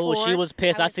of like a. Oh, pour, she was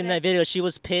pissed. I would seen say. that video. She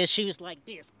was pissed. She was like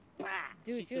this. Bah!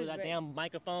 Dude, she she threw was that re- damn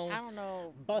microphone. I don't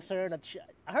know. Bust her in the.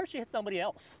 I heard she hit somebody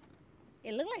else.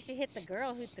 It looked like she hit the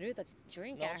girl who threw the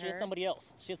drink No, at she her. hit somebody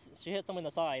else. She hit someone in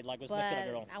the side, like was but next to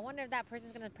the girl. I wonder if that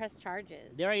person's gonna press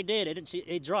charges. They already did.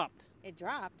 It dropped. It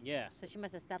dropped, Yeah. so she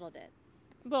must have settled it.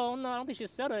 Well, no, I don't think she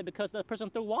settled it because the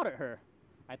person threw water at her.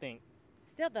 I think.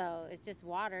 Still though, it's just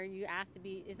water. You asked to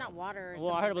be. It's not water. Or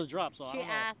Well, I heard it something, was dropped, so but I she don't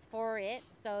know. asked for it,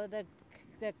 so the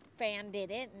fan did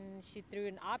it, and she threw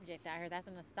an object at her. That's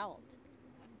an assault.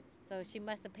 So she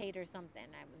must have paid her something.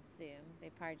 I would assume they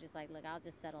probably just like, look, I'll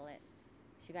just settle it.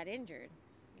 She got injured.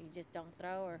 You just don't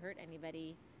throw or hurt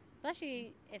anybody,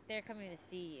 especially if they're coming to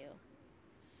see you.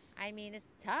 I mean, it's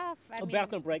tough. I mean,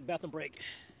 Bathroom break. Bathroom break.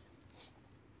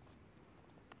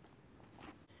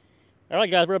 All right,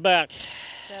 guys, we're back.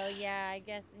 So yeah, I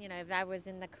guess, you know, if I was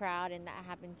in the crowd and that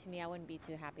happened to me, I wouldn't be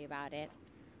too happy about it.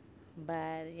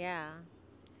 But yeah,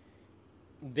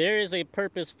 There is a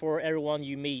purpose for everyone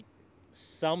you meet.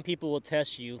 Some people will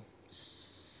test you.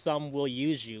 Some will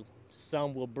use you.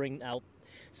 Some will bring out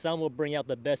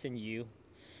the best in you.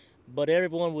 But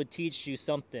everyone will teach you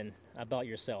something about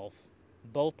yourself,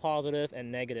 both positive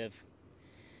and negative.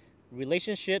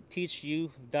 Relationship teach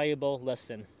you valuable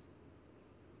lesson.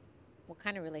 what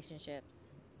kind of relationships?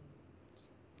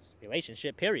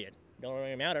 Relationship, period. Don't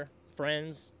really matter.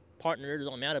 Friends, partners,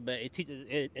 don't matter. But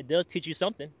it does teach you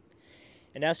something,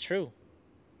 and that's true.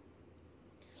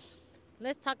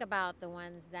 Let's talk about the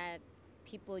ones that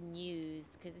people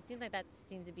use, because it seems like that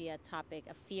seems to be a topic,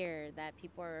 a fear that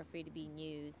people are afraid to be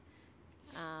used.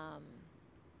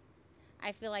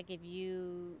 I feel like if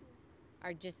you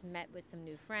are just met with some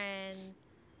new friends,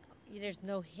 there's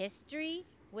no history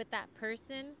with that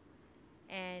person,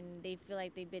 and they feel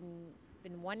like they've been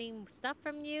wanting stuff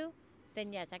from you,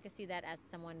 then yes, I could see that as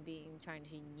someone trying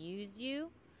to use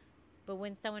you. But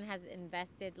when someone has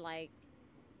invested like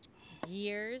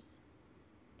years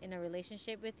in a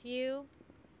relationship with you,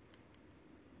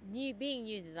 being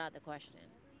used is out of the question.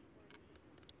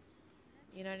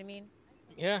 You know what I mean?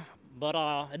 Yeah, but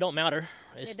it don't matter.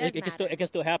 It does It can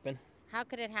still happen. How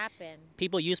could it happen?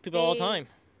 People use people all the They- time.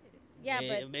 Yeah,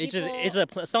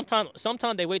 but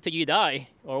sometimes they wait till you die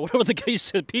or whatever the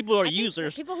case is. People are I think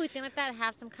users. People who think like that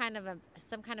have some kind of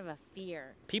a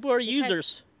fear. People are because-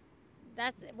 users.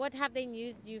 That's what have they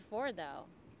used you for though?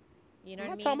 You know I'm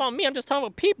what I not mean? talking about me. I'm just talking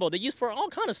about people. They use for all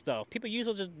kind of stuff. People use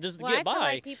it just to Well, I get feel by.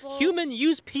 like people- Human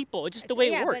use people. It's just the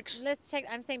way yeah, it works. But let's check.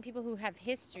 I'm saying people who have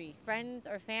history, friends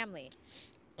or family.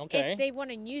 Okay. If they want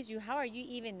to use you, how are you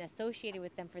even associated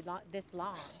with them for this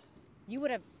long? You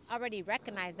would have already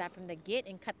recognized that from the get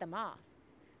and cut them off.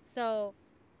 So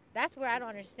that's where I don't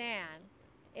understand.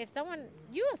 If someone,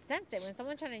 you'll sense it when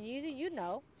someone's trying to use you, you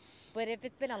know. But if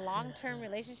it's been a long-term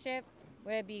relationship,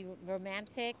 whether it be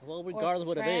romantic Well, regardless or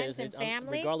what it friends is, and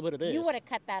family, regardless what it is. you would have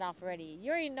cut that off already.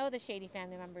 You already know the shady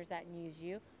family members that use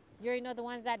you. You already know the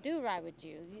ones that do ride with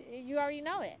you. You already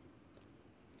know it.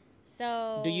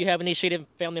 So Do you have any shady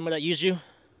family member that use you?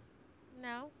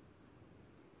 No.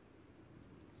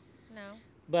 No.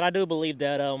 But I do believe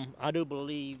that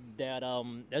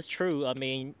that's true. I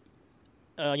mean,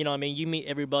 You know what I mean? You meet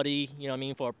everybody, you know what I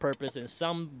mean, for a purpose, and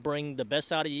some bring the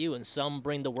best out of you and some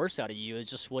bring the worst out of you.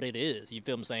 It's just what it is. You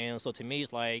feel what I'm saying? So to me,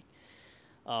 it's like,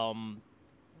 um,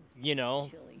 you know,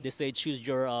 Chilly. they say choose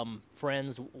your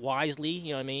friends wisely, you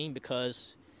know what I mean?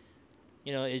 Because,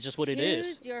 you know, it's just what it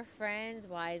is. Choose your friends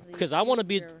wisely. Because I want to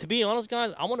Choose be, your- to be honest,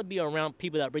 guys, I want to be around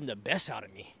people that bring the best out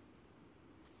of me.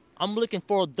 I'm looking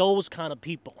for those kind of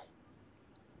people.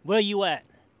 Where you at?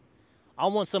 I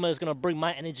want somebody that's going to bring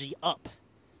my energy up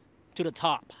to the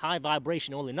top, high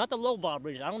vibration only, not the low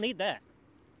vibration. I don't need that.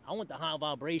 I want the high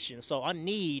vibration. So I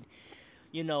need,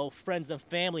 you know, friends and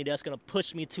family that's going to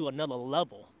push me to another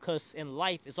level. Because in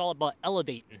life, it's all about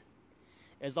elevating.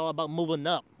 It's all about moving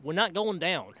up. We're not going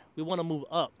down. We want to move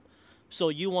up. So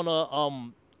you want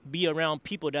to be around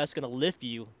people that's going to lift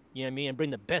you, you know what I mean, and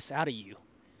bring the best out of you.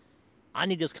 I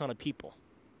need this kind of people.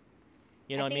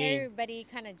 You know I what I think mean? everybody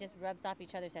kind of just rubs off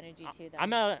each other's energy too, though.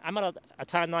 I'm at a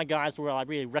time now, guys, where I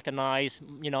really recognize,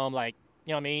 you know, I'm like,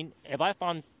 you know what I mean? If I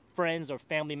find friends or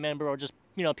family member or just,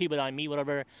 you know, people that I meet,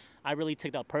 whatever, I really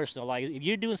take that personal. Like, if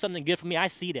you're doing something good for me, I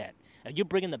see that. If you're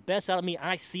bringing the best out of me,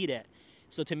 I see that.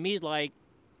 So to me, it's like,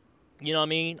 you know what I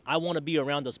mean? I want to be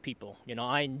around those people. You know,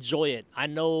 I enjoy it. I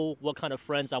know what kind of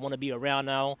friends I want to be around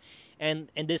now.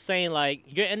 And they're saying, like,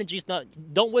 your energy's not,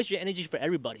 don't waste your energy for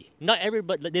everybody. Not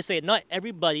everybody, they say, not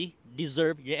everybody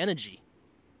deserve your energy.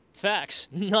 Facts.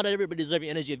 Not everybody deserve your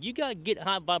energy. If you got to get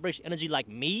high vibration energy like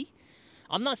me,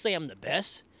 I'm not saying I'm the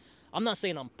best. I'm not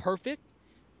saying I'm perfect.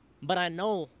 But I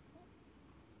know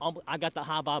I got the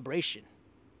high vibration.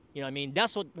 You know what I mean?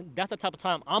 That's the type of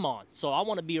time I'm on. So I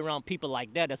want to be around people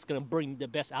like that that's going to bring the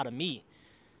best out of me.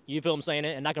 You feel what I'm saying?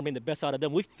 And I can bring the best out of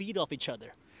them. We feed off each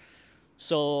other.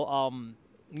 So,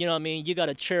 you know what I mean? You got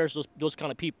to cherish those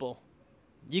kind of people.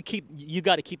 You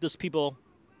got to keep those people,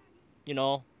 you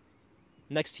know,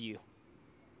 next to you.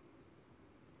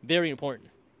 Very important.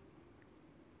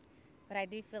 But I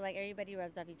do feel like everybody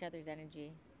rubs off each other's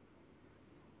energy.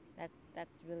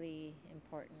 That's really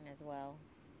important as well.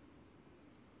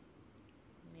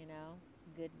 You know,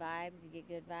 good vibes, you get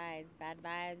good vibes. Bad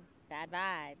vibes, bad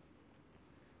vibes.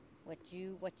 What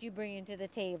you bring to the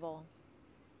table.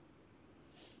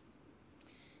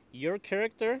 Your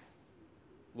character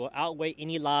will outweigh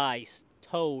any lies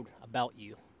told about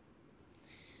you.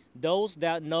 Those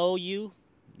that know you,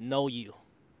 know you.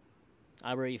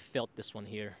 I already felt this one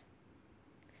here.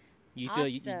 You feel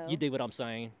Also, you dig what I'm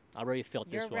saying? I already felt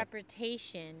Your this one.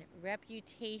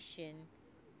 reputation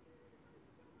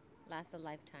lasts a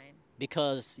lifetime.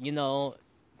 Because, you know,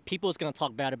 people's gonna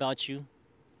talk bad about you.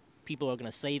 People are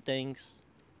gonna say things.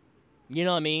 You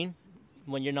know what I mean?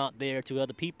 When you're not there to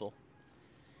other people.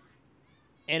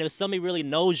 And if somebody really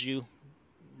knows you,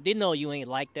 they know you ain't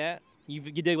like that. You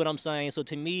dig what I'm saying? So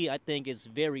to me, I think it's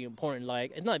very important.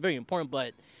 Like, it's not very important,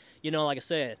 but, you know, like I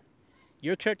said,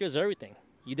 your character is everything.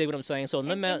 You dig what I'm saying? So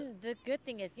no matter. And the good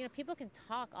thing is, you know, people can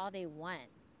talk all they want,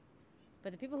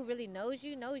 but the people who really knows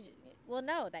you will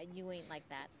know that you ain't like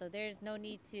that. So there's no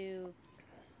need to,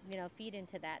 you know, feed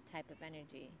into that type of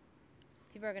energy.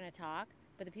 People are gonna talk,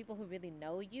 but the people who really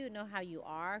know you, know how you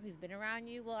are, who's been around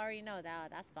you, will already know that, oh,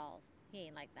 that's false. He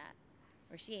ain't like that,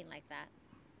 or she ain't like that.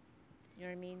 You know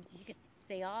what I mean? You could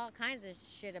say all kinds of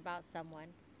shit about someone,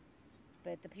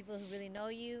 but the people who really know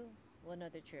you will know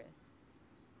the truth.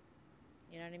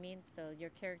 You know what I mean? So your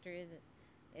character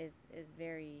is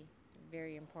very,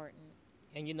 very important.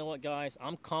 And you know what, guys?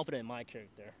 I'm confident in my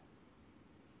character.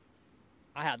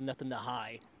 I have nothing to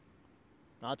hide.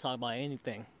 I'll talk about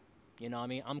anything. You know what I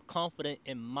mean? I'm confident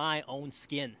in my own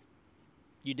skin.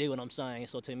 You dig what I'm saying?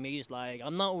 So to me, it's like,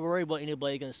 I'm not worried about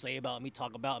anybody gonna say about me,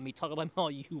 talk about me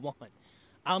all you want.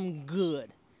 I'm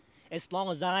good. As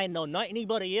long as I know, not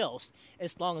anybody else,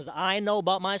 as long as I know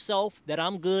about myself that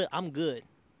I'm good, I'm good.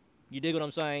 You dig what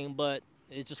I'm saying? But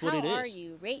it's just what it is. How are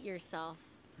you? Rate yourself.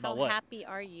 About How what? happy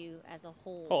are you as a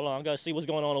whole? Hold on, I gotta see what's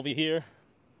going on over here.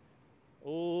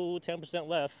 Oh, 10%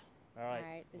 left. All right. All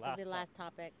right, this will be the last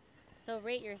topic. So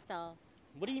rate yourself.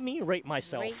 What do you mean, rate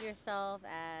myself? Rate yourself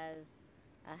as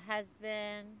a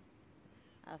husband,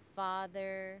 a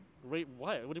father. Rate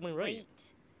what? What do you mean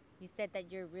rate? You said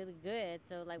that you're really good.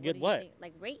 So like, Good what do what? you think?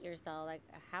 Like, rate yourself. Like,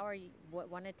 how are you? What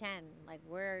 1 to 10? Like,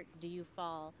 where do you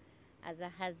fall as a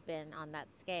husband on that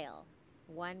scale?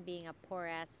 1 being a poor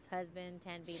ass husband,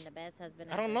 10 being the best husband.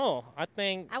 I don't know. I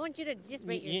think. I want you to just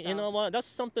rate yourself. You know what? That's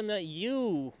something that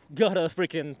you gotta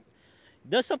freaking.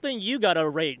 That's something you gotta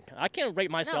rate. I can't rate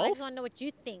myself. No, I just want to know what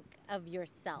you think of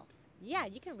yourself. Yeah,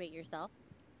 you can rate yourself.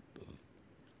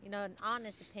 You know, an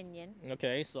honest opinion.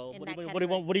 Okay, so In what that do you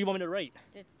category. what do you want me to rate?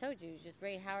 Just told you. Just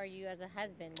rate how are you as a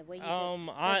husband. The way you Um,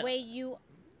 the I- way you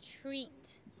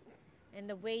treat and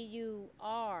the way you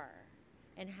are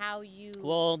and how you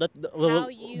Well, how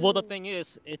well, the you thing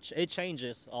is, it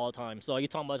changes all the time. So are you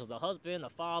talking about as a husband, a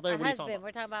father? a What are you talking husband. about?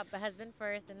 We're talking about the husband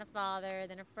first, then the father,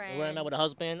 then a Running friend. out with a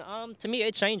husband. To me,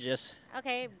 it changes.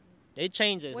 Okay, It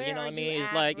changes. You where know are what I you mean?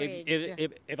 It's like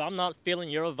average? if I'm not feeling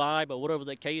your vibe or whatever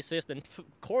the case is, then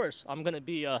of course I'm gonna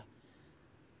be a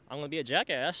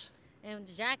jackass. And by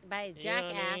You know what I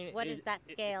jackass, mean? what does that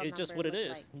scale It's just number what it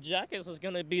look is. like? Jackass is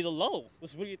gonna be the low.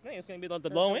 What do you think? It's gonna be the So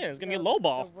low end. It's gonna be a low the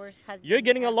ball. worst husband You're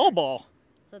getting a ever. low ball.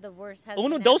 So the worst husband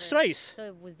Uno, ever. dos, tres. So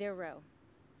it was 0.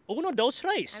 Uno, dos,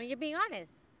 tres. I mean, you're being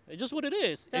honest. It's just what it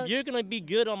is. So- if you're gonna be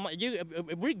good on my,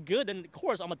 if we're good, then of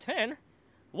course I'm a 10.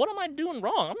 What am I doing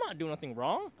wrong? I'm not doing nothing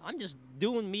wrong. I'm just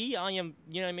doing me. I am,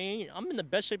 you know what I mean? I'm in the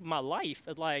best shape of my life.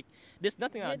 It's like there's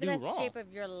nothing I You're the do best wrong. shape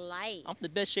of your life. I'm the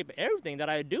best shape of everything that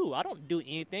I do. I don't do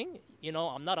anything. You know,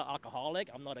 I'm not an alcoholic.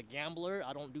 I'm not a gambler.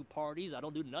 I don't do parties. I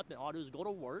don't do nothing. All I do is go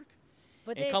to work.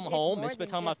 But and it's- come it's home and more spend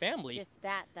than time with my just- family. Just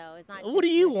that though. It's not. What do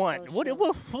just you your want? social- What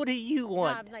do you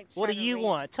want? I'm, like, What do trying to you rate-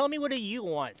 want? Tell me what do you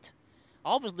want?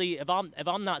 Obviously, if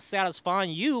I'm not satisfying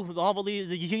you,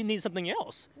 obviously you need something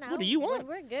else. No, What do you want?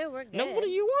 When we're good, we're good. No, what do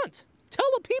you want? Tell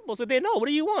the people so they know. What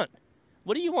do you want?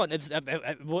 What do you want? If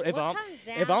What I'm comes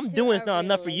if down I'm to doing a it's not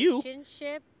enough for you,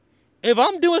 relationship, if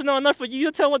I'm doing it's not enough for you,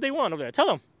 you tell what they want over there. Tell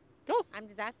them. Go. I'm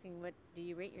just asking, what do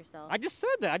you rate yourself? I just said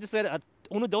that. I just said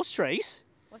uno dos tres.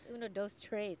 What's uno dos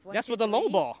tres? One, That's two, what the low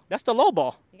three? ball. That's the low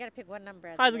ball. You gotta pick one number.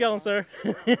 As How's a it low going, ball. sir?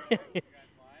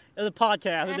 It's a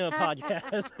podcast. We're doing a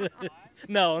podcast.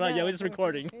 No, not yet. We're just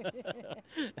recording.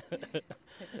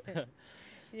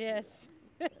 Yes.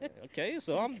 Okay,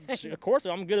 so of course,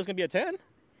 I'm good. It's gonna be a 10.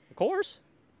 Of course.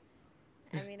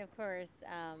 I mean, of course.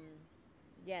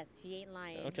 Yes, he ain't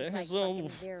lying. Okay, He's like so- fucking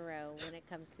 0 when it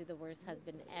comes to the worst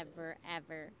husband ever.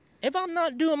 If I'm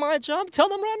not doing my job, tell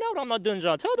them right now that I'm not doing the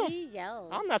job. Tell them. He yells.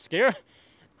 I'm not scared.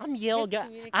 I'm yell His guy. I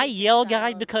communication yell, style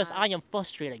guys, is because not- I am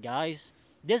frustrated, guys.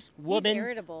 This He's woman,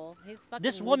 irritable. He's fucking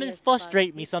this moody woman as fuck.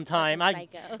 frustrate me He's sometime. fucking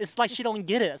psycho. It's like she don't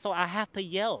get it, so I have to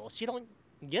yell. She don't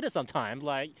get it sometimes.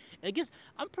 Like it gets.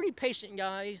 I'm pretty patient,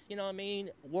 guys. You know what I mean?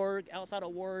 Work outside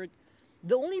of work.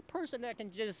 The only person that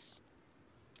can just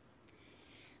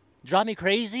drive me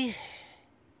crazy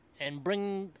and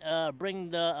bring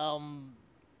the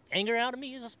anger out of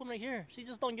me is this woman right here. She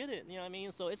just don't get it. You know what I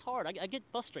mean? So it's hard. I get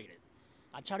frustrated.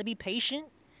 I try to be patient.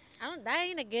 That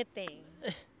ain't a good thing.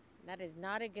 That is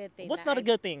not a good thing. What's That not a I-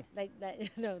 good thing? Like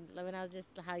that? No, when I was just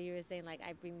how you were saying, like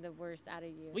I bring the worst out of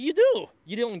you. Well, you do.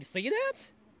 You don't see that?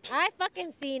 I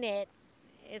fucking seen it.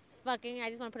 It's fucking. I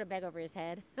just want to put a bag over his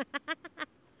head.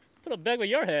 Put a bag with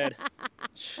your head.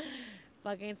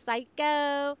 Fucking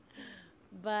psycho.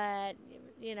 But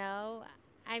you know,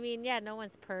 I mean, yeah, no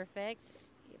one's perfect,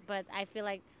 but I feel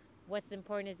like what's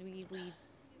important is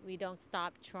we don't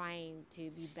stop trying to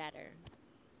be better.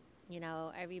 You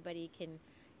know, everybody can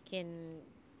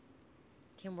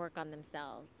work on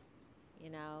themselves. You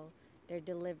know, their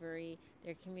delivery,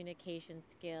 their communication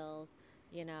skills.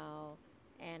 You know,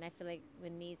 and I feel like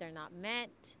when needs are not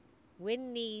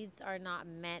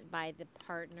met by the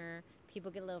partner, people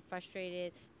get a little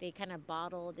frustrated. They kind of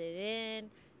bottled it in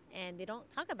and they don't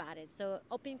talk about it. So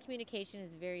open communication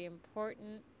is very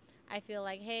important. I feel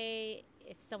like, hey,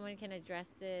 if someone can address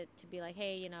it to be like,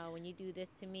 hey, you know, when you do this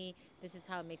to me, this is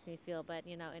how it makes me feel. But,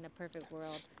 you know, in a perfect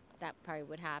world, that probably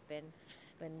would happen.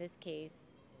 But in this case,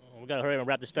 We gotta hurry and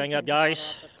wrap this we thing tend up, to bottle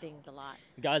guys. up with things a lot.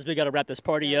 Guys, we gotta wrap this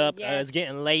party So, up. yes. It's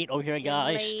getting late over here, Getting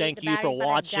guys. late. Thank The you for battery's about to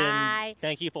watching. die.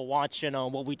 Thank you for watching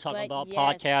on what we talking But about yes.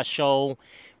 podcast show.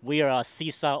 We are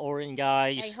Seaside Oregon,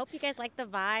 guys. I hope you guys like the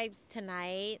vibes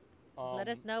tonight. Let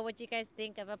us Um, know what you guys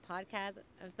think of a podcast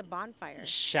of the bonfire.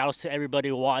 Shouts to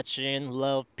everybody watching.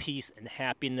 Love, peace, and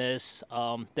happiness.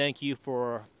 Thank you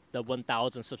for the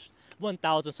 1,000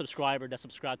 subscriber that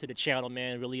subscribe to the channel,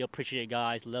 man. Really appreciate it,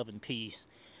 guys. Love and peace.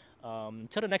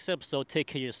 Till the next episode, take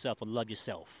care of yourself and love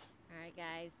yourself. All right,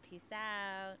 guys. Peace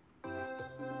out.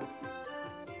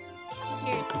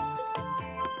 Cheers.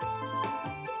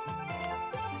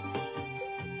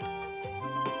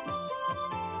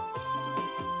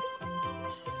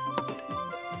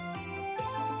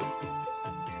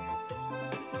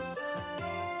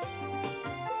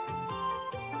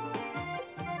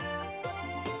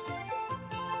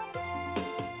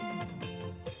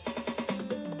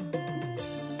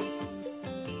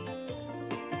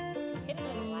 Hit it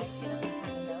on the light too.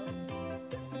 Kind of dope.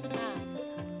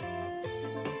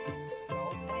 I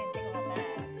didn't think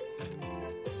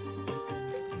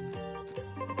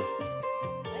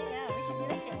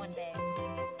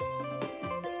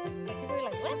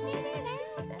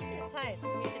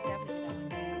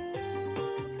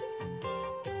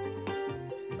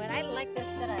I like this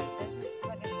setup.